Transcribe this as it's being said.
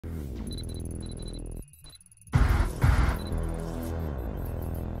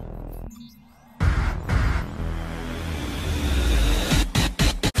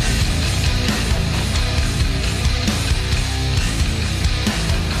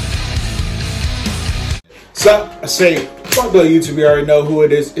So I say, fuck the YouTube, you already know who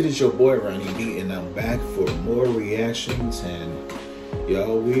it is. It is your boy Ronnie D, and I'm back for more reactions. And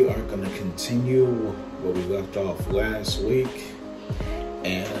y'all, we are gonna continue where we left off last week,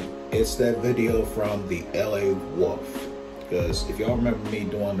 and it's that video from the LA Wolf. Because if y'all remember me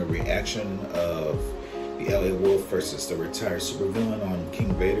doing the reaction of the LA Wolf versus the retired supervillain on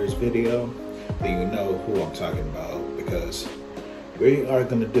King Vader's video, then you know who I'm talking about. Because we are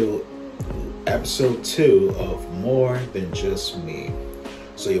gonna do episode 2 of More Than Just Me.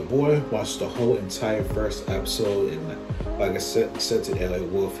 So your boy watched the whole entire first episode, and like I said to LA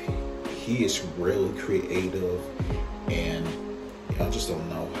Wolf, he is really creative, and I just don't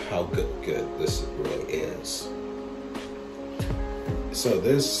know how good this really is. So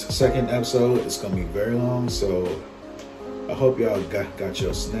this second episode is gonna be very long, so I hope y'all got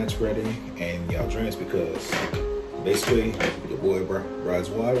your snacks ready and y'all drinks, because basically your boy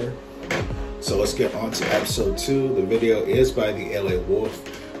rides water. So let's get on to episode 2. The video is by the LA Wolf.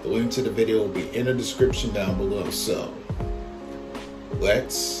 The link to the video will be in the description down below. So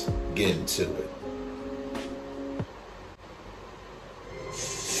let's get into it.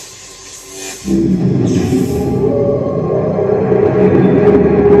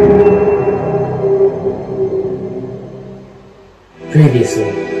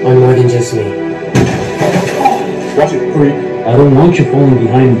 Previously on More Than Just Me. Watch it, freak. I don't want you falling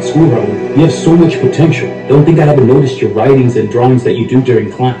behind in school, Raul. You have so much potential. Don't think I haven't noticed your writings and drawings that you do during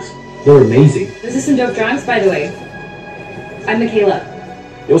class. They're amazing. This is some dope drawings, by the way. I'm Michaela.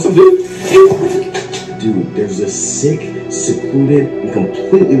 Yo, what's up, dude? Dude, there's a sick, secluded, and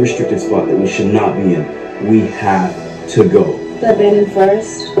completely restricted spot that we should not be in. We have to go. The abandoned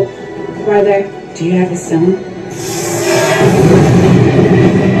forest. Brother, do you have a stone?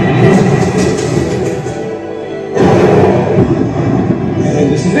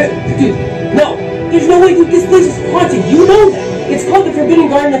 This is it. Dude, no! There's no way, dude. This place is haunted. You know that. It's called the Forbidden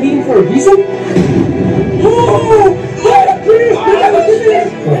Garden of Eden for a reason.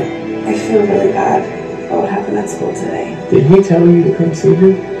 I feel really bad about what happened at school today. Did he tell you to come see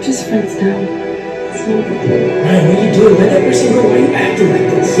her? Just friends now. It's no big deal. Man, what are you doing? Let that person go. Why are you acting like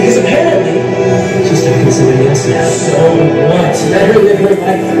this? Because apparently she's talking to somebody else now. So what? Let her live her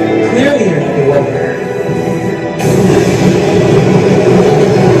life. Clearly you're not the one for her.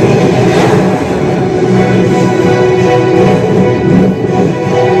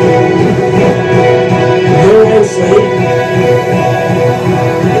 You're on slave.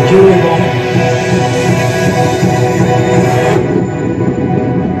 And you're wrong.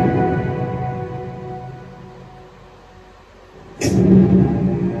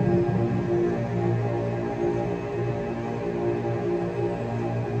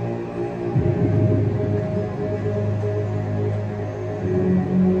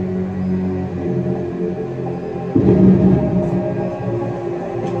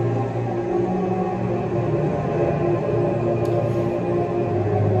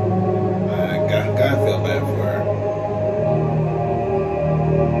 I feel bad for her.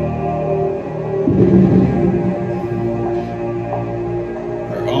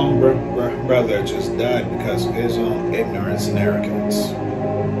 Her own brother just died because of his own ignorance and arrogance.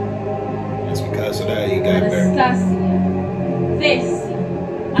 It's because of that he got buried. Anastasia, this,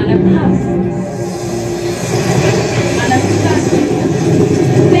 Anastasia,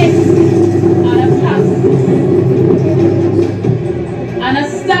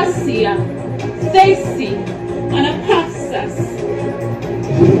 Anastasia, Stacy, Anapasas.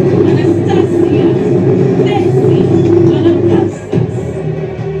 Anastasia, Stacy, Anapasas.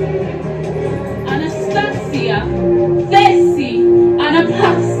 Anastasia, Stacy,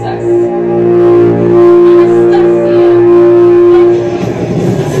 Anapasas.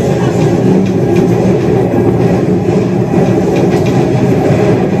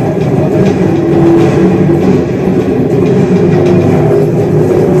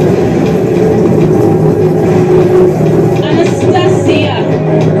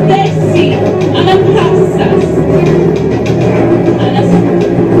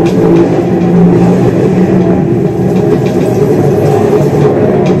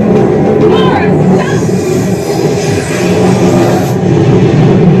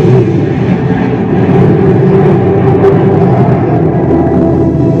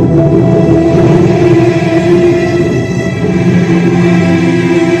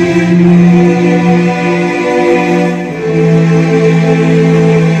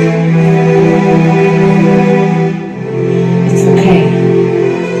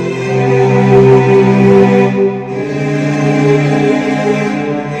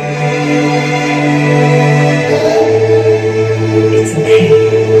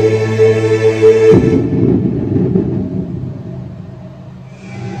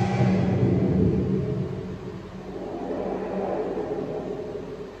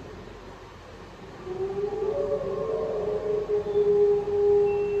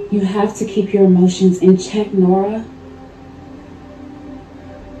 You have to keep your emotions in check, Nora.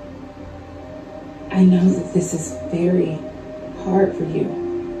 I know that this is very hard for you,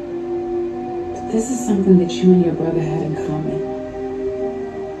 but this is something that you and your brother had in common.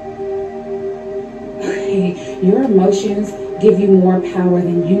 Okay, your emotions give you more power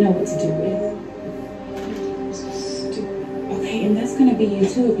than you know what to do with. Okay, and that's gonna be you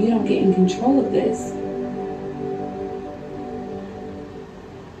too if you don't get in control of this.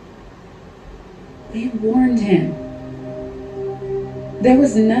 We warned him. There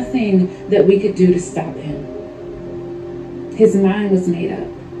was nothing that we could do to stop him. His mind was made up.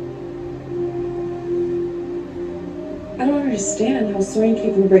 I don't understand how Soren can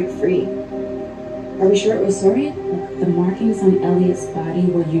even break free. Are we sure it was Soren? Look, the markings on Elliot's body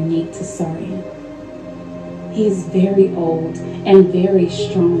were unique to Soren. He is very old and very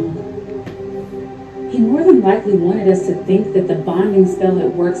strong. He more than likely wanted us to think that the bonding spell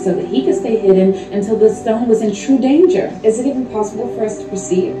had worked so that he could stay hidden until the stone was in true danger. Is it even possible for us to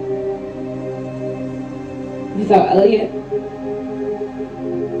proceed without Elliot?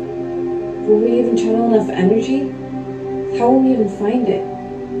 Will we even channel enough energy? How will we even find it?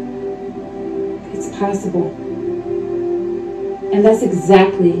 It's possible. And that's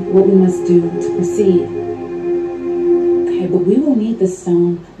exactly what we must do to proceed. Okay, but we will need the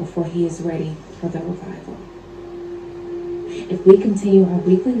stone before he is ready for the revival. If we continue our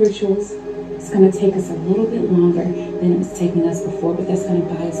weekly rituals, it's going to take us a little bit longer than it was taking us before, but that's going to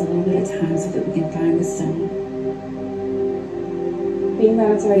buy us a little bit of time so that we can find the stone. Being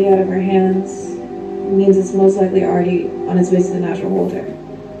that it's already out of our hands, it means it's most likely already on its way to the natural holder.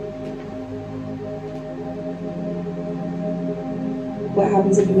 What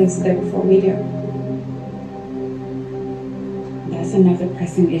happens if it makes it there before we do? That's another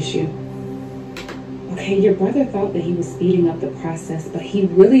pressing issue. Okay, your brother thought that he was speeding up the process, but he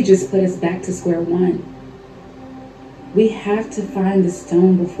really just put us back to square one. We have to find the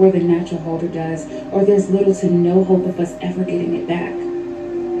stone before the natural holder does, or there's little to no hope of us ever getting it back.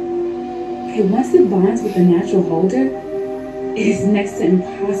 Okay, once it bonds with the natural holder, it is next to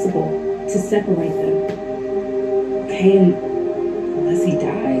impossible to separate them. Okay, and unless he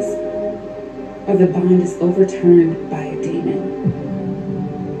dies, or the bond is overturned by a demon.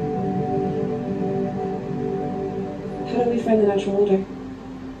 How do we find the natural holder?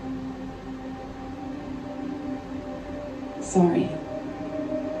 Saurian.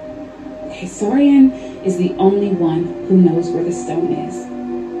 Okay, Saurian is the only one who knows where the stone is.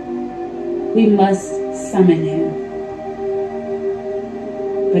 We must summon him,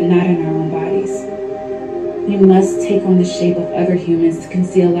 but not in our own bodies. We must take on the shape of other humans to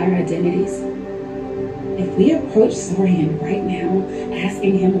conceal our identities. If we approach Saurian right now,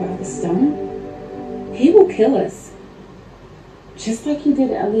 asking him about the stone, he will kill us, just like he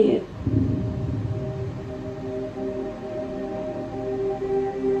did Elliot.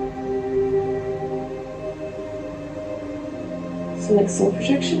 So like soul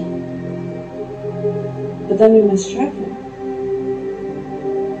projection? But then we must trap him.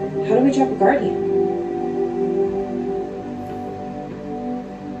 How do we trap a guardian?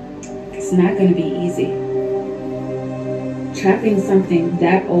 It's not going to be easy. Trapping something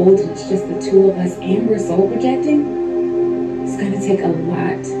that old, it's just the two of us, and we're soul projecting, it's going to take a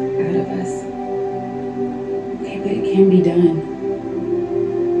lot out of us. Okay, but it can be done.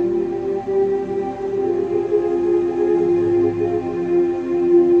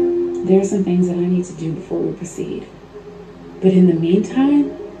 There are some things that I need to do before we proceed. But in the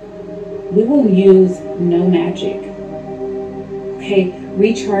meantime, we will use no magic. Okay,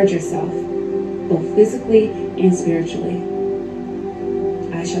 recharge yourself, both physically and spiritually.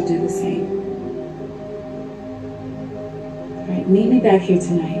 I shall do the same. All right, meet me back here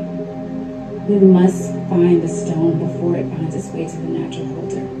tonight. We must find the stone before it finds its way to the natural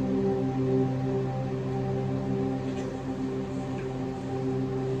holder.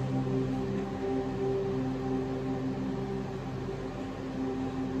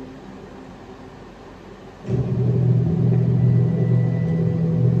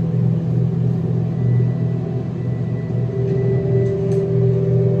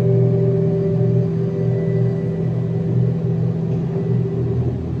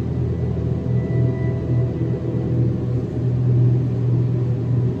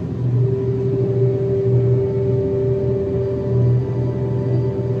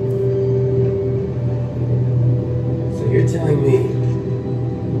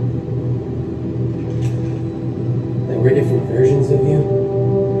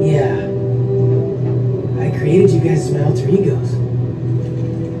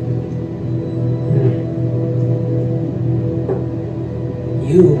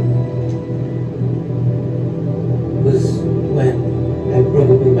 you was when I broke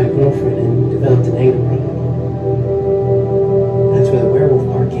up with my girlfriend and developed an anger problem. That's where the werewolf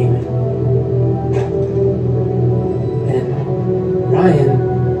part came in. And Ryan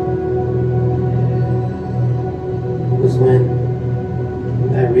was when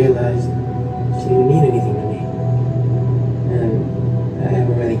I realized she didn't mean anything to me. And I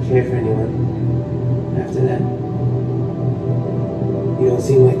haven't really cared for anyone after that. You don't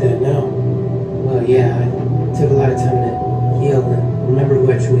seem like that now. Well, yeah, I took a lot of time to heal and remember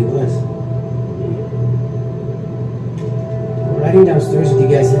who I truly was. Riding down stairs with you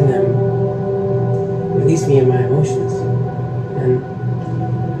guys in them released me of my emotions, and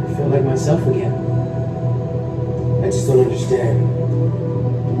I felt like myself again. I just don't understand.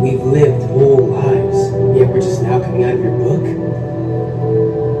 We've lived whole lives, yet we're just now coming out of your book?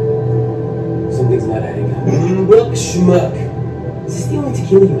 Something's not adding up. Look, schmuck. Is this the only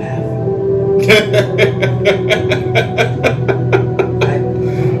tequila you have?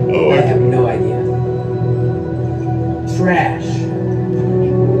 I have no idea. Trash.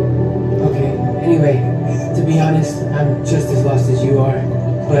 Okay, anyway, to be honest, I'm just as lost as you are.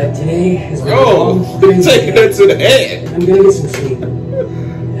 But today has been a long, crazy taking day. that to the head. I'm gonna get some sleep.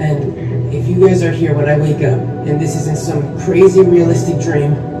 And if you guys are here when I wake up, and this isn't some crazy realistic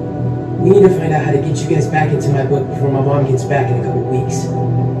dream, we need to find out how to get you guys back into my book before my mom gets back in a couple weeks.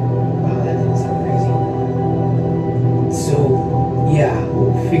 Wow, that doesn't sound crazy. So, yeah,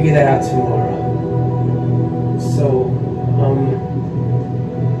 we'll figure that out tomorrow. So,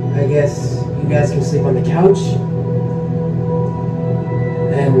 I guess you guys can sleep on the couch.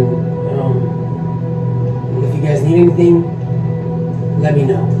 And, if you guys need anything, let me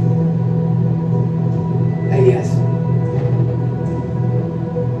know. I guess.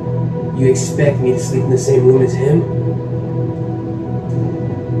 You expect me to sleep in the same room as him?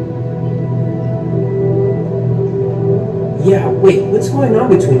 Yeah, wait, what's going on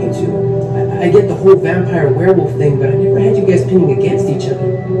between you two? I get the whole vampire werewolf thing, but I never had you guys pinning against each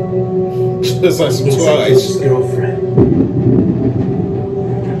other. Just like some Except Twilight. his girlfriend.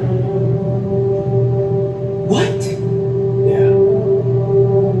 What? Yeah.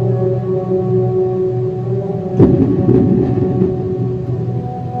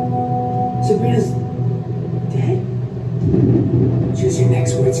 Sabrina's dead? Choose your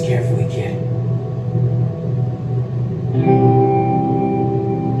next words carefully, kid.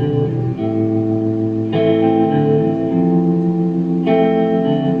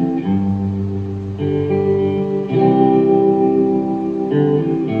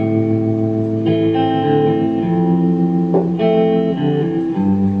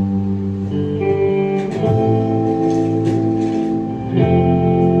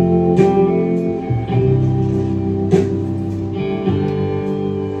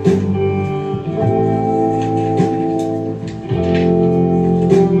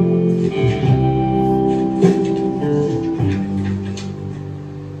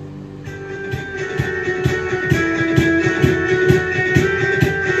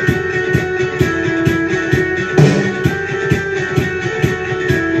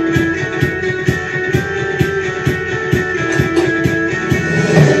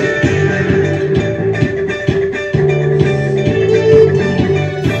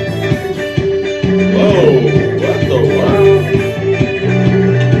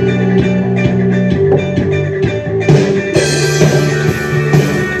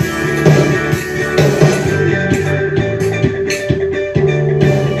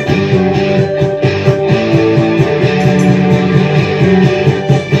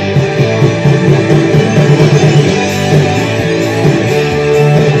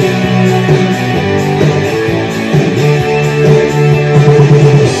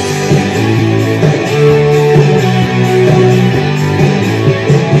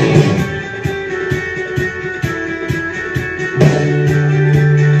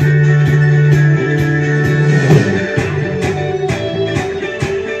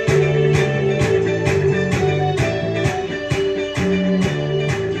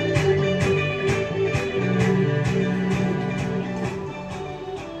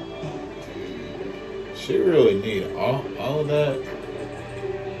 She really need all of that.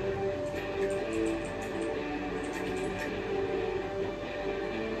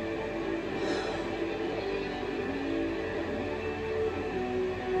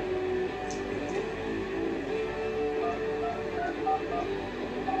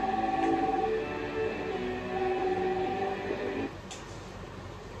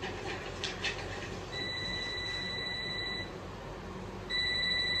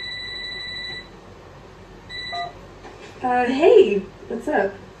 Hey, What's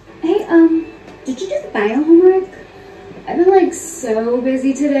up? Hey, did you do the bio homework? I've been like so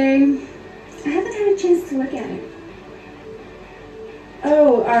busy today. I haven't had a chance to look at it.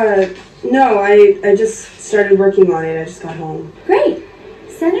 Oh, no, I just started working on it. I just got home. Great.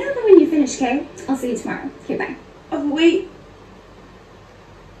 Send it over when you finish, okay? I'll see you tomorrow. Okay, bye. Oh, wait.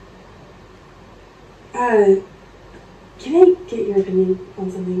 Can I get your opinion on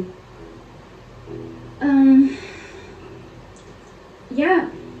something? Yeah,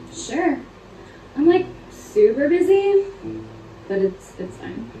 sure. I'm like super busy, but it's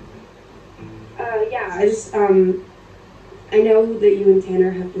fine. Yeah, I just, I know that you and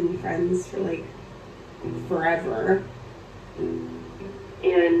Tanner have been friends for like forever.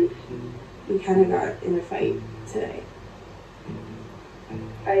 And we kind of got in a fight today.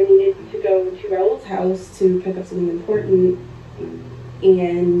 I needed to go to Raul's house to pick up something important,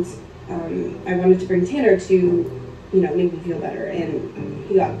 and I wanted to bring Tanner to, you know, make me feel better, and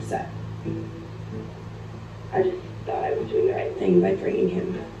he got upset. I just thought I was doing the right thing by bringing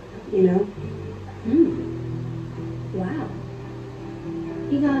him, you know? Wow.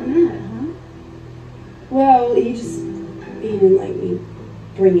 He got mad, huh? Well, he didn't like me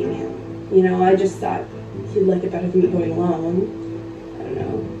bringing him. You know, I just thought he'd like it better than me going alone. I don't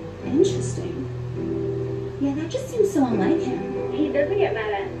know. Interesting. Yeah, that just seems so unlike him. He doesn't get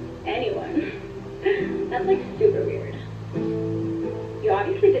mad at anyone. That's like super weird. You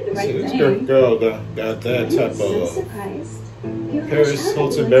obviously did the right See, this thing. girl got that I'm type so of surprised. You're Paris much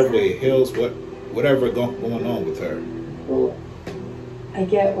Hilton, older Beverly Hills, whatever going on with her. Well, I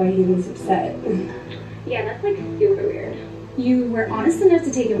get why he was upset. Yeah, that's like super weird. You were honest enough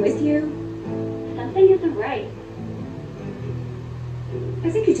to take him with you? Something isn't right. I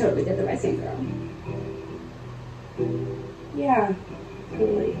think you totally did the right thing, girl. Yeah,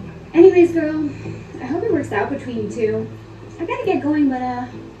 totally. Anyways, girl, I hope it works out between you two. I gotta get going, but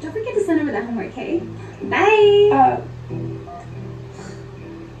don't forget to send over that homework, okay? Bye!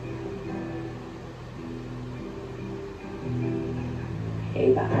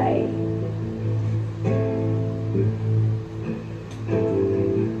 Okay, bye.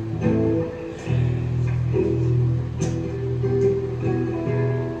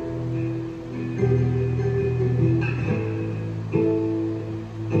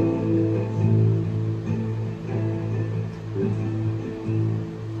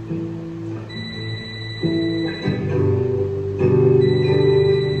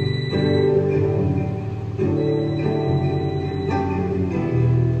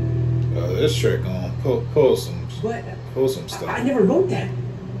 This trick on pull some stuff. I never wrote that.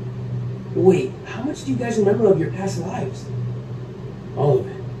 Wait, how much do you guys remember of your past lives? All of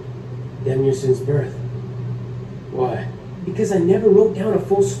it. Damn near since birth. Why? Because I never wrote down a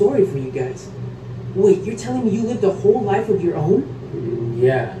full story for you guys. Wait, you're telling me you lived a whole life of your own?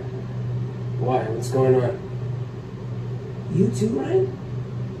 Yeah. Why? What's going on? You too, Ryan?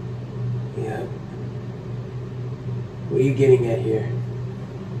 Yeah. What are you getting at here?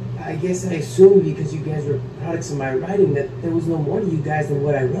 I guess I assumed because you guys were products of my writing that there was no more to you guys than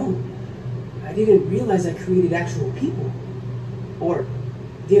what I wrote. I didn't realize I created actual people. Or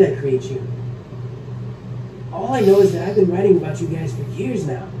did I create you? All I know is that I've been writing about you guys for years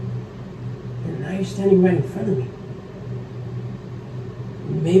now. And now you're standing right in front of me.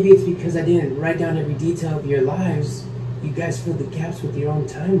 Maybe it's because I didn't write down every detail of your lives. You guys filled the gaps with your own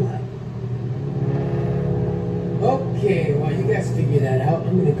timeline. Okay, while you guys figure that out,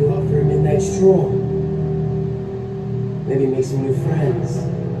 I'm gonna go out for a midnight stroll. Maybe make some new friends.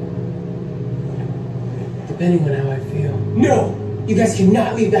 Depending on how I feel. No! You guys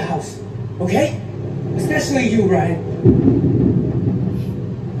cannot leave the house, okay? Especially you, Ryan.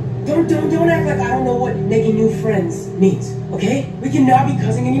 Don't act like I don't know what making new friends means, okay? We cannot be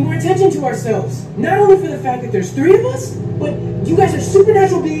causing any more attention to ourselves. Not only for the fact that there's 3 of us, but you guys are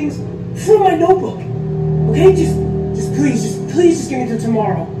supernatural beings from my notebook. Okay, just please get me through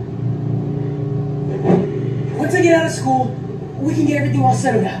tomorrow. Once I get out of school, we can get everything all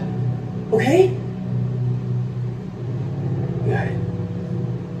settled out. Okay? Got it.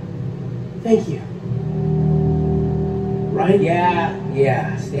 Thank you. Ryan?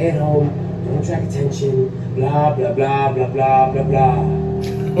 Yeah. Stay at home. Don't attract attention. Blah, blah, blah, blah, blah, blah, blah.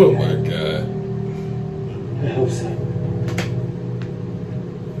 Oh my God. I hope so.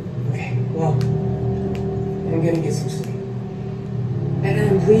 Okay, well, I'm gonna get some sleep.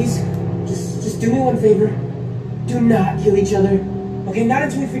 And please, just do me one favor. Do not kill each other. Okay, not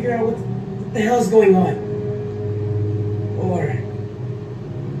until we figure out what the hell is going on. Or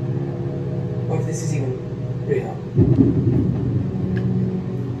if this is even real.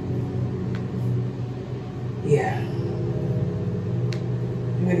 Yeah.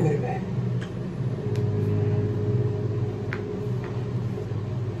 gotta go to bed.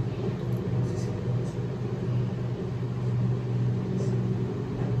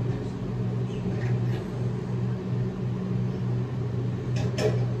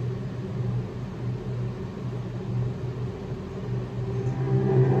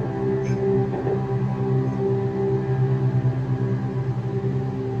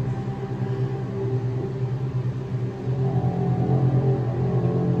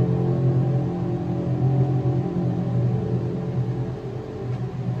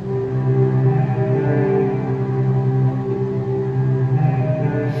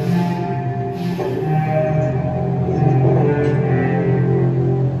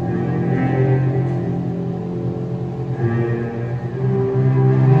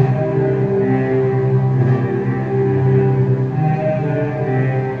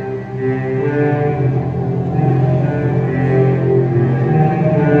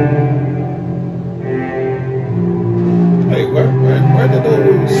 Where did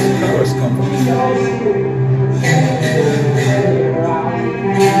those cars come from?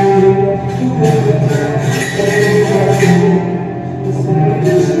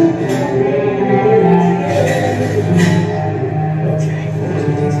 Okay.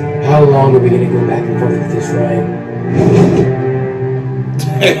 How long are we gonna go back and forth with this, Ryan?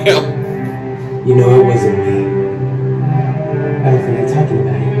 Hell. You know it wasn't me. I don't feel like talking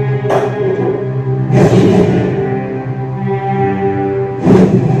about it.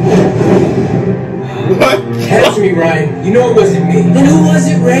 What? Answer me, Ryan. You know it wasn't me. Then who was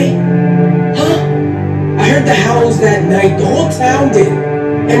it, Ray? Huh? I heard the howls that night. The whole town did.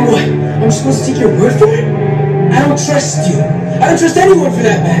 And what? I'm supposed to take your word for it? I don't trust you. I don't trust anyone for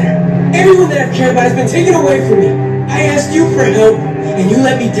that matter. Everyone that I've cared about has been taken away from me. I asked you for help, and you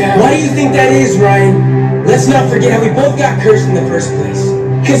let me down. Why do you think that is, Ryan? Let's not forget how we both got cursed in the first place.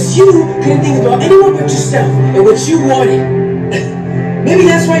 Because you couldn't think about anyone but yourself and what you wanted. Maybe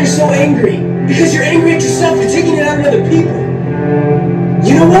that's why you're so angry. Because you're angry at yourself for taking it out on other people.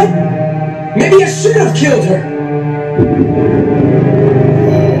 You know what? Maybe I should have killed her.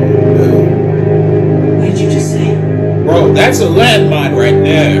 What did you just say? Bro, that's a landmine right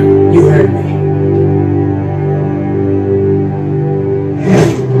there. You heard me.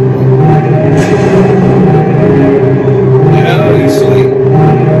 Now you sleep. I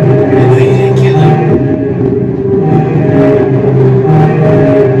know you didn't kill him.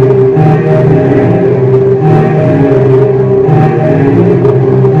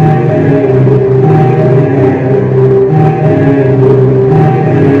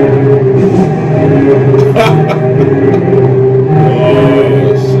 Oh,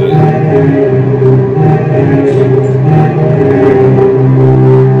 shit.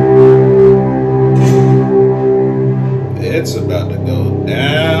 It's about to go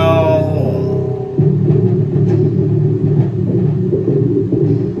down.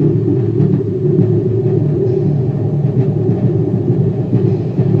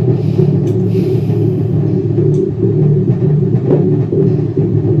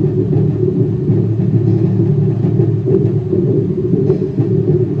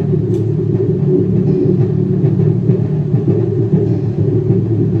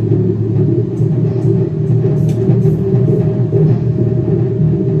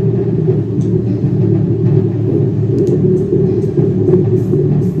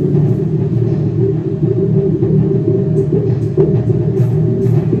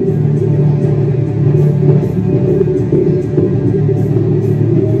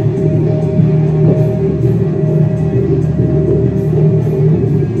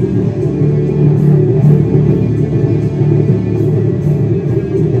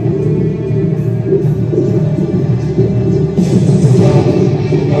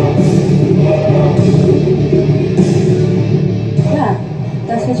 Yeah,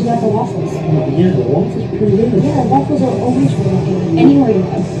 that's what you got the waffles. Yeah, the waffles pretty good. Yeah, waffles are always really good. Anywhere you go.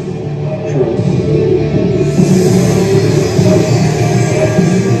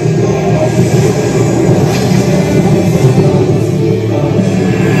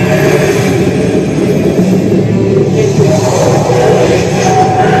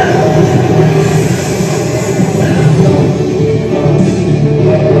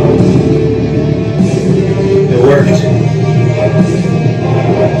 It worked.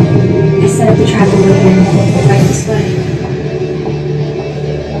 I set up the trap over here, right this way.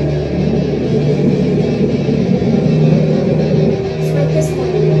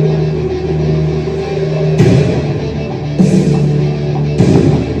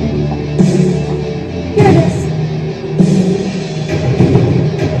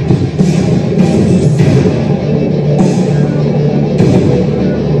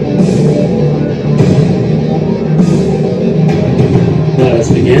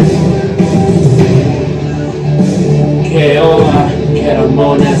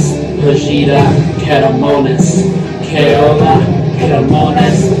 Keromonas, Keroma,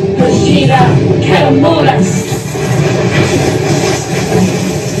 Keromonas, Kushida, Keromonas.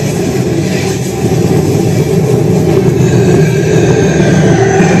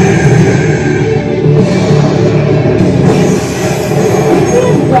 We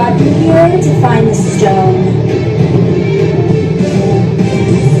brought you here to find the stone.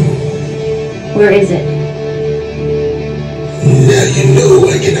 Where is it? Now you know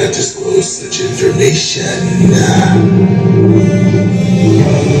I cannot disclose such information.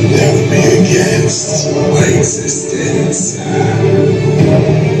 That would be against my existence.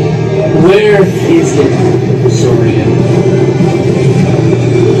 Where is it, Zorian?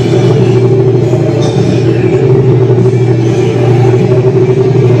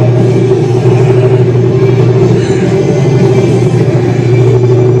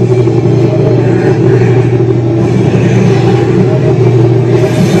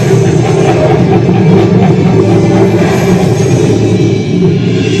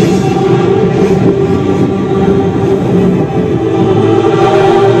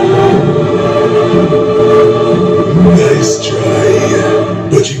 Nice try,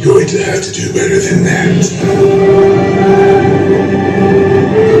 but you're going to have to do better than that.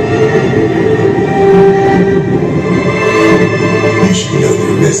 You should know the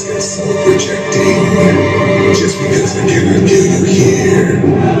risk of self-projecting. Just because I cannot kill you here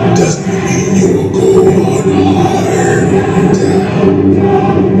doesn't mean you will go unharmed.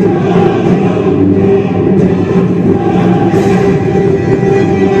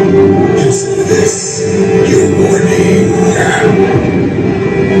 Consider this your warning.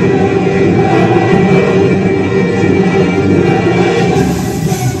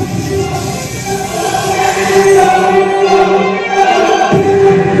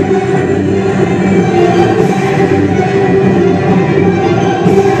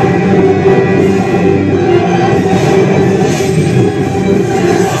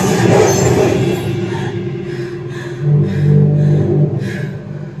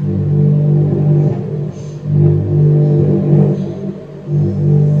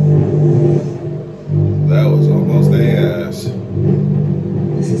 That was almost their ass.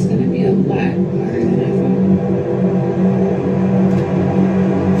 This is gonna be a lot harder than I thought.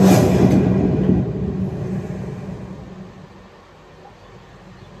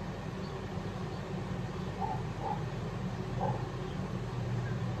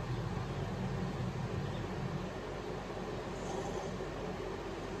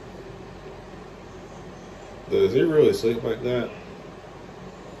 Does he really sleep like that?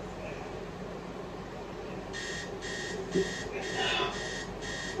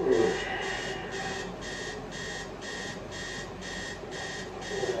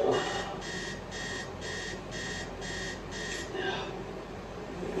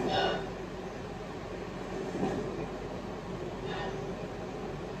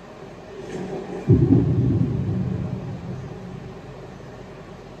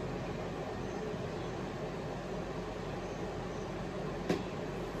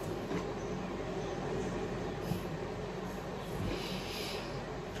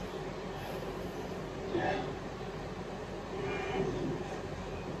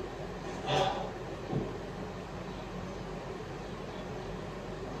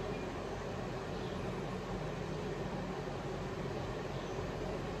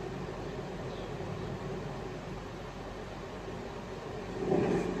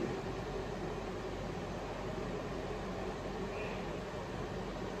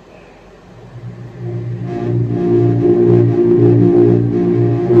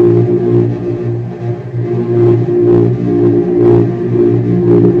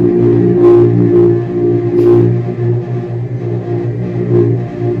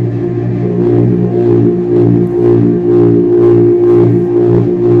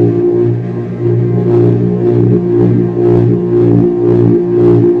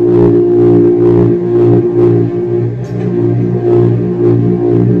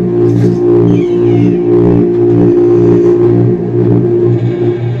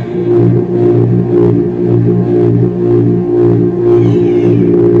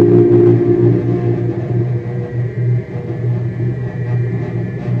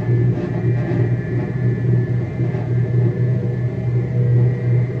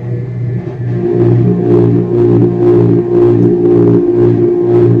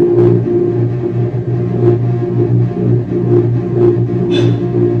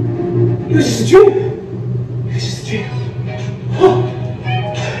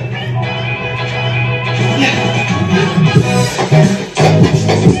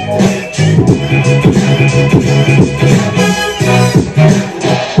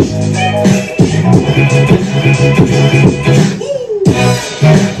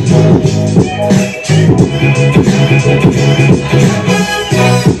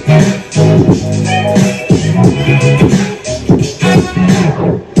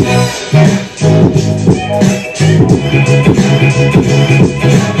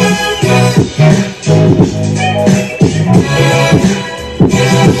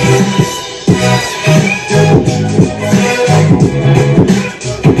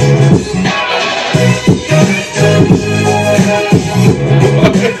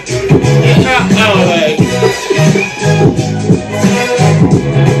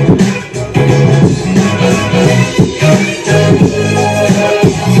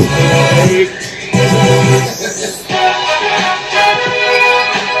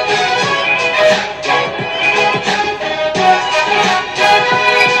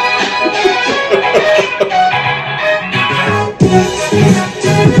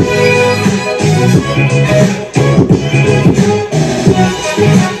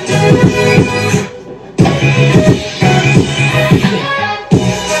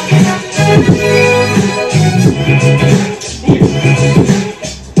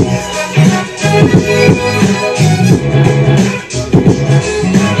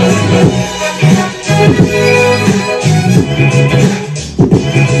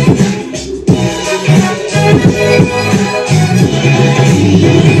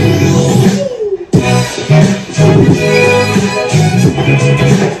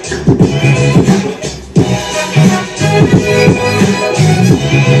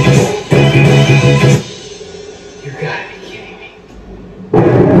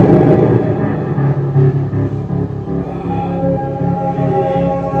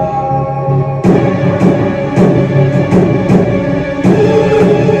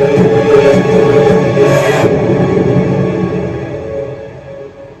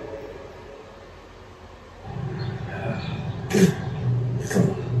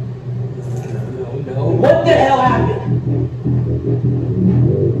 What the hell happened?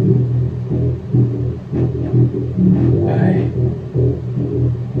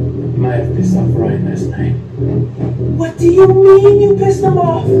 I might have pissed off Ryan last night. What do you mean you pissed him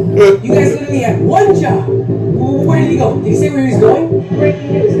off? You guys literally had one job. Where did he go? Did he say where he was going?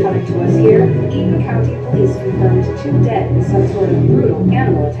 Breaking news coming to us here. Eaton County Police confirmed 2 dead in some sort of brutal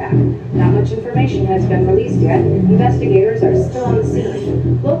animal attack. Not much information has been released yet. Investigators are still on the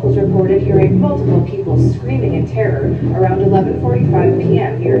scene. Locals reported hearing multiple people screaming in terror around 11:45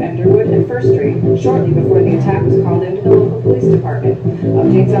 p.m. near Enderwood and First Street, shortly before the attack was called into the local police department.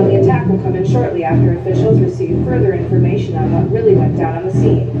 Updates on the attack will come in shortly after officials receive further information on what really went down on the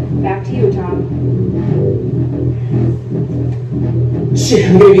scene. Back to you, Tom. Shit,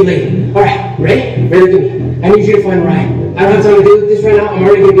 I'm gonna be late. Alright, ready? Ready to me. I need you to find Ryan. I don't have time to deal with this right now. I'm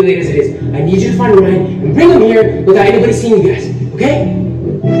already gonna be late as it is. I need you to find Ryan and bring him here without anybody seeing you guys. Okay?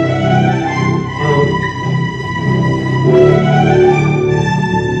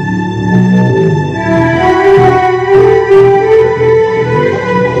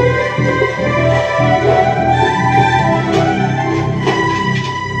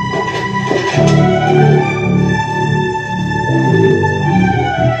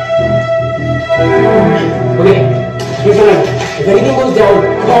 If anything goes down,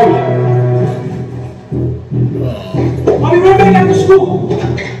 call me. I'll be right back after school.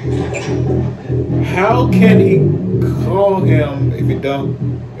 How can he call him if you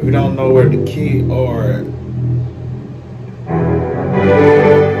don't know where the key or?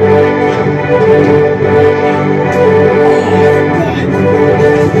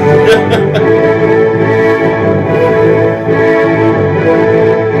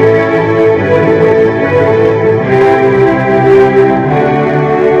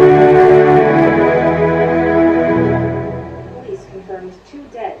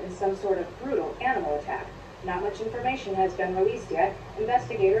 Has been released yet.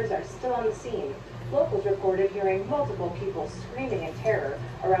 Investigators are still on the scene. Locals reported hearing multiple people screaming in terror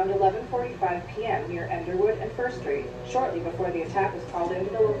around 11:45 p.m. near Enderwood and First Street, shortly before the attack was called into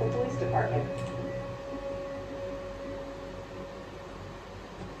the local police department.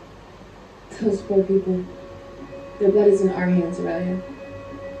 Those poor people. Their blood is in our hands, Aurelia.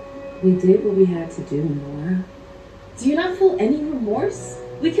 We did what we had to do, Nora. Do you not feel any remorse?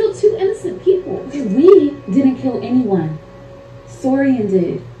 We killed 2 innocent people. We didn't kill anyone. Sorian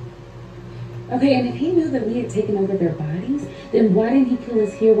did. Okay, and if he knew that we had taken over their bodies, then why didn't he kill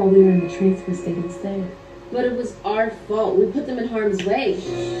us here while we were in the transfer state instead? But it was our fault. We put them in harm's way.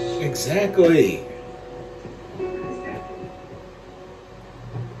 Exactly. Hey,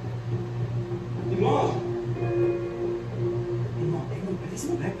 Mom. Have you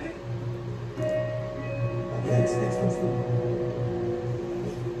seen my backpack? Thanks,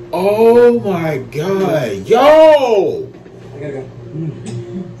 Oh my God. Yo! I gotta go.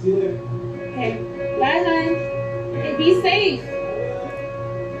 See you later. Okay. Bye, hon. Hey, be safe.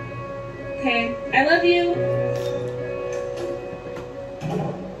 Okay. I love you.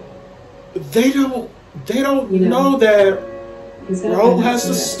 They don't know that Ro has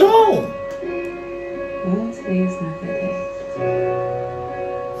the stone. Well, today is not that day.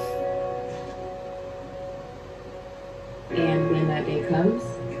 And when that day comes,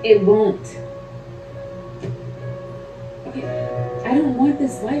 it won't. Okay, I don't want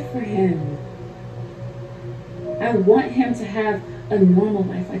this life for him. I want him to have a normal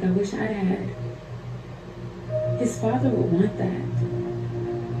life like I wish I'd had. His father would want that.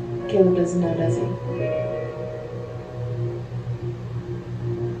 Caleb doesn't know, does he?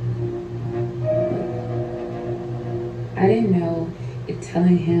 I didn't know if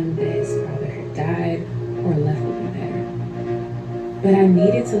telling him that his father had died or left would be better. But I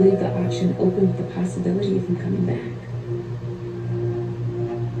needed to leave the option open with the possibility of him coming back.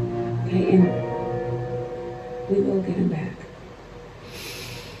 Okay, and we will get him back.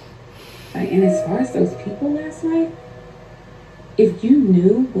 And as far as those people last night, if you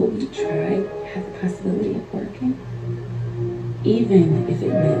knew what we tried had the possibility of working, even if it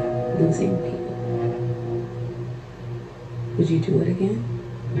meant losing people, would you do it again?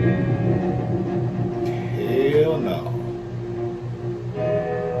 Hell no.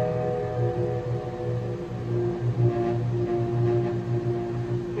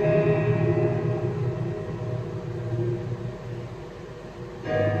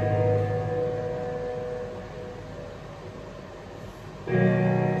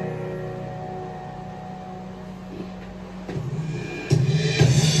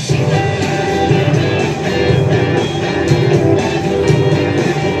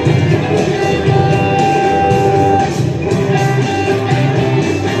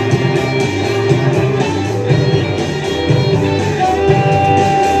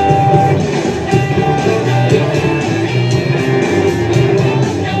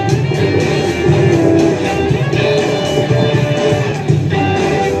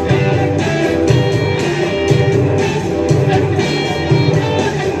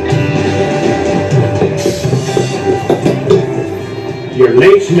 You're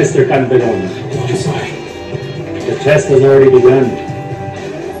late, Mr. Calderon. I'm sorry. The test has already begun.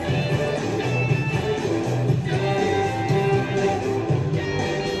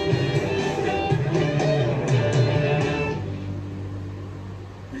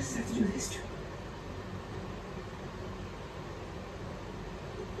 What does that have to do with history?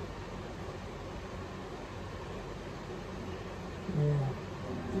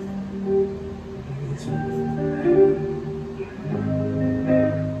 Maybe this one.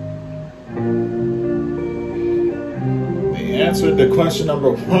 The answer to question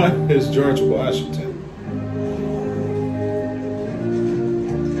number 1 is George Washington.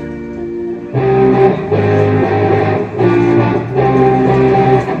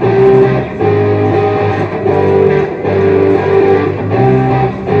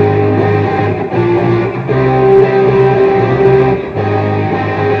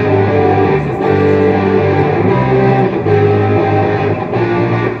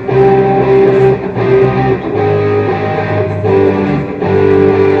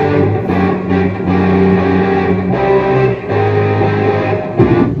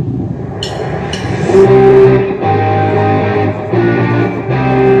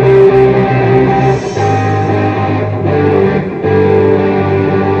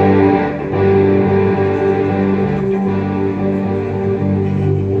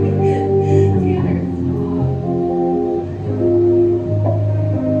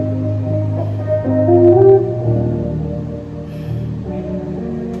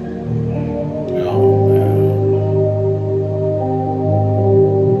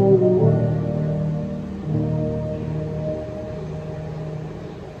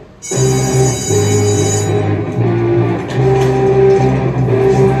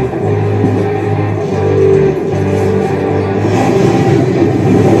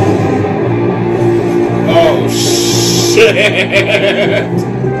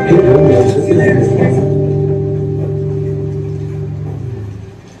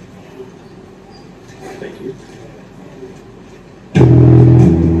 Thank you.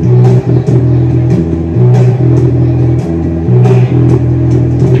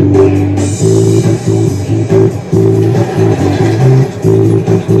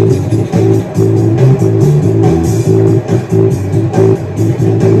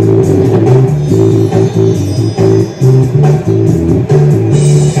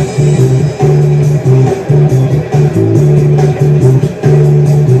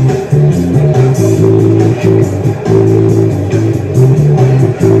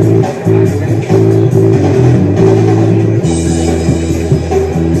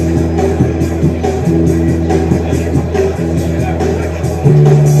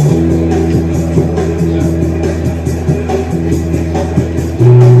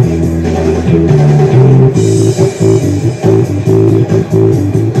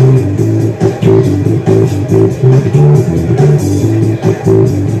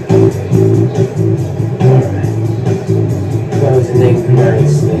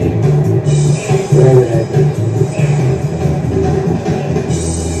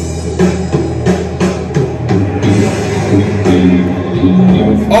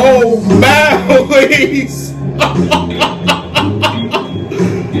 Oh, Maui's!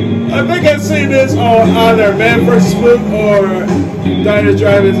 I think I've seen this on either Man vs. Food or Diners,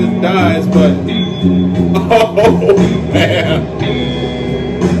 Drive-Ins, and Dives, but oh man.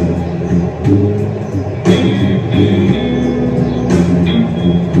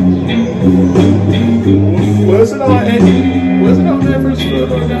 Was it on Man vs.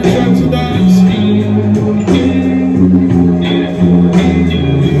 Food or Diners, Drive-Ins, and Dives?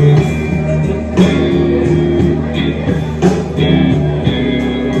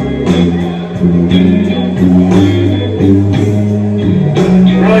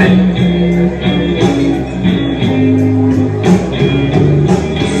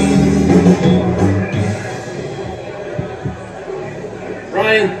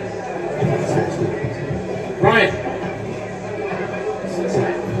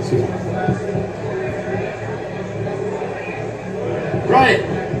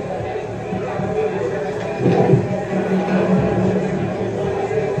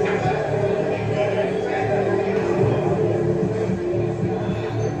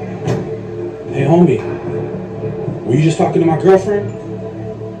 Hey, homie, were you just talking to my girlfriend?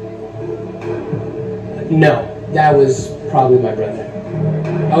 No, that was probably my brother.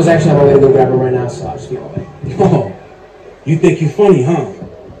 I was actually on my way to go grab him right now, so I'll just be on my way. Oh, you think you funny, huh?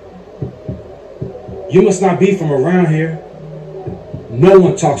 You must not be from around here. No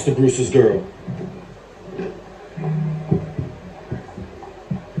one talks to Bruce's girl.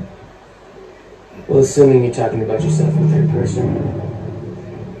 Well, assuming you're talking about yourself in third person,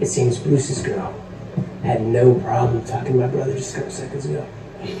 it seems Bruce's girl had no problem talking to my brother just a couple seconds ago.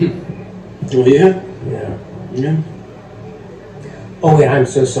 Oh, yeah? Yeah. Yeah? Oh, wait, I'm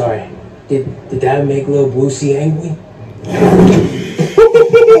so sorry. Did that make little Brucey angry?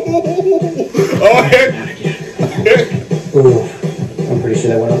 Oh, heck. Ooh, I'm pretty sure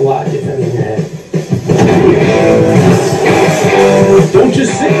that went a lot differently in your head. Don't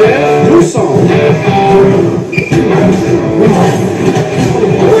just sit there. Do something.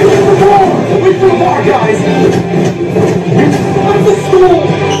 Wait for the bar, guys. Out of the school.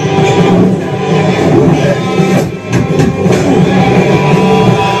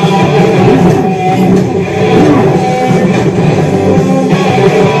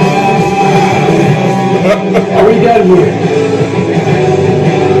 Are we done here?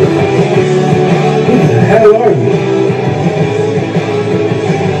 Who the hell are you?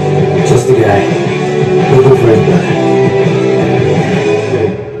 Just a guy looking for his brother.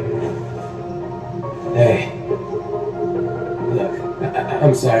 Hey, look,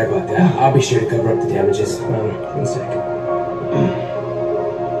 I'm sorry about that. I'll be sure to cover up the damages. 1 second.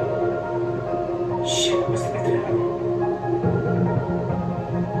 Shit, must have picked it up.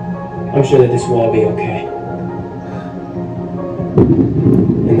 I'm sure that this will all be okay.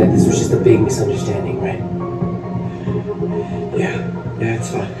 And that this was just a big misunderstanding, right? Yeah, it's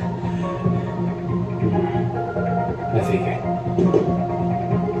fine. I figured.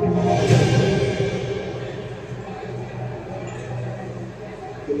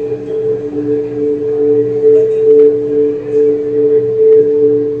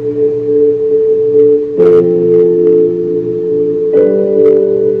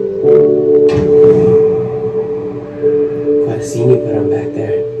 Quite a scene you put on back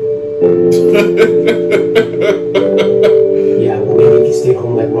there. Yeah, well, maybe if you stayed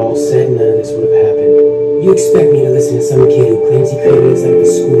home like Raul said, none of this would have happened. You expect me to listen to some kid who claims he created his like the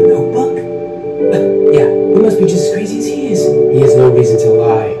school notebook? Yeah, he must be just as crazy as he is. He has no reason to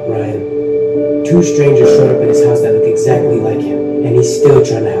lie, Ryan. 2 strangers showed up at his house that look exactly like him, and he's still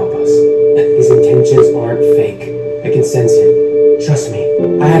trying to help us. His intentions aren't fake. I can sense it. Trust me,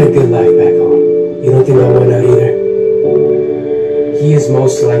 I had a good life back home. You don't think I want out either? He is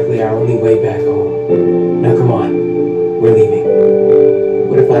most likely our only way back home. Now come on, we're leaving.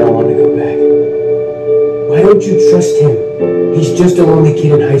 What if I don't want to go back? Why don't you trust him? He's just a lonely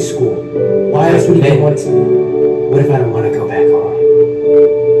kid in high school. Why else would he want to? What if I don't want to go back home?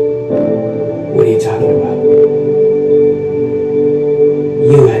 What are you talking about?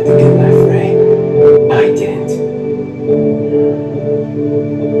 You had the good life, Ray. I didn't.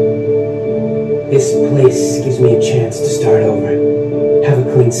 This place gives me a chance to start over. Have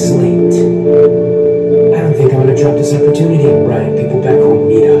a clean slate. I don't think I'm gonna drop this opportunity. Right, people back home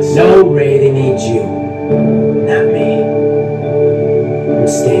need us. No, Ray, they need you. Not me. I'm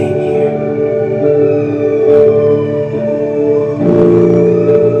staying here.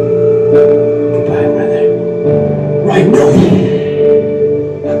 Goodbye, brother. Right, no!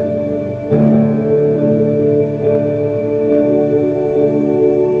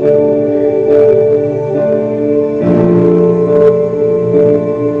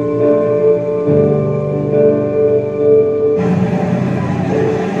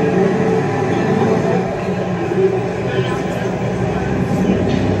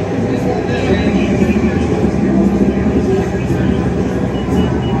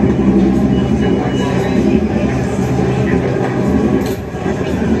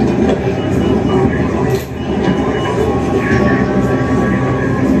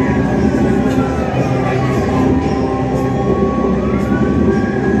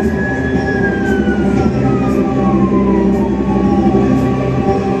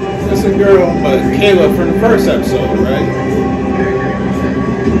 Caleb from the first episode, right?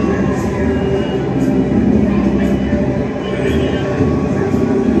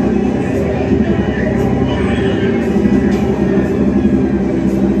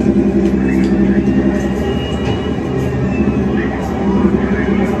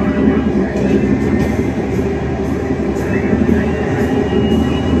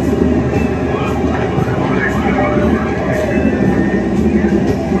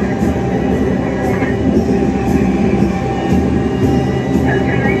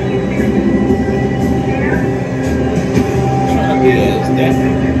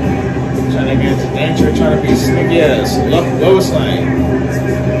 Trying to get into danger, trying to be sneaky as Lois Lane.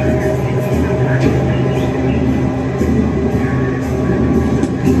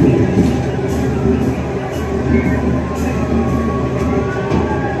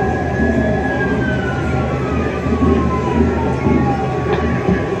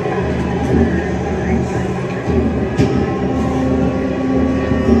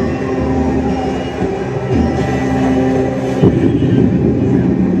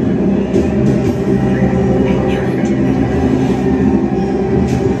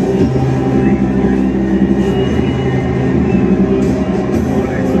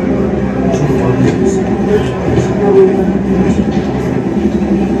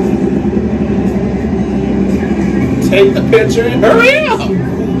 Take the picture and hurry up!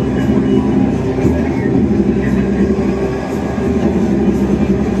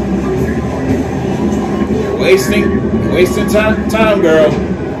 You're wasting time, girl.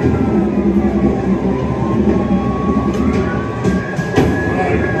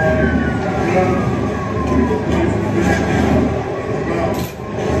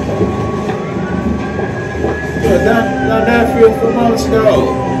 Done that 3 or 4 months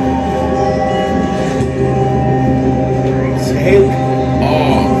ago. Take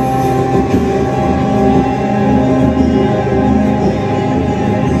off.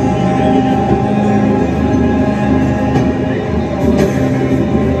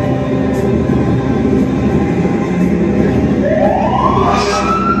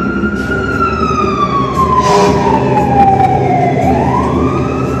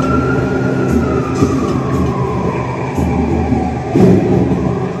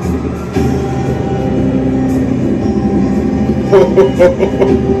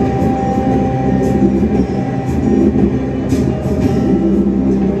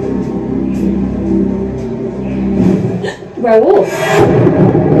 Raul.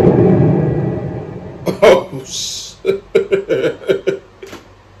 Oh, shit.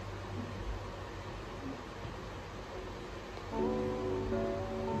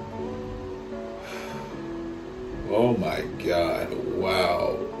 Oh my God!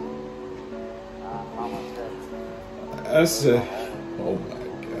 Wow. I said, oh my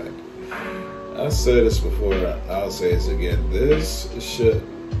God. I said this before. I'll say this again.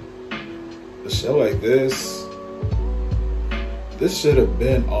 A show like this should have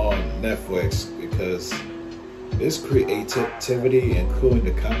been on Netflix, because this creativity, including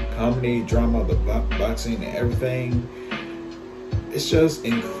the comedy, drama, the boxing, and everything, it's just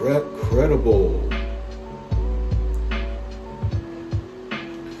incredible.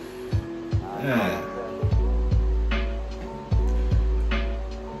 Man.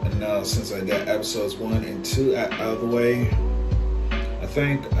 And now, since I got episodes 1 and 2 out of the way, I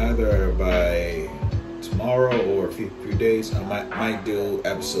think either by tomorrow or a few days, I might do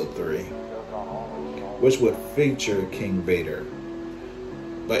episode 3, which would feature King Vader.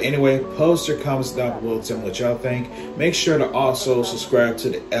 But anyway, post your comments down below, tell me what y'all think. Make sure to also subscribe to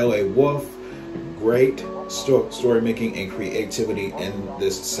the LA Wolf. Great story making and creativity in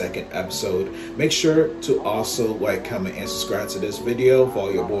this second episode. Make sure to also like, comment, and subscribe to this video. Follow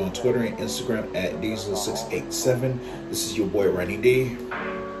your boy on Twitter and Instagram at Diesel687. This is your boy Ronnie D,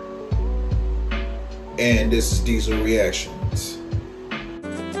 and this is Diesel Reactions.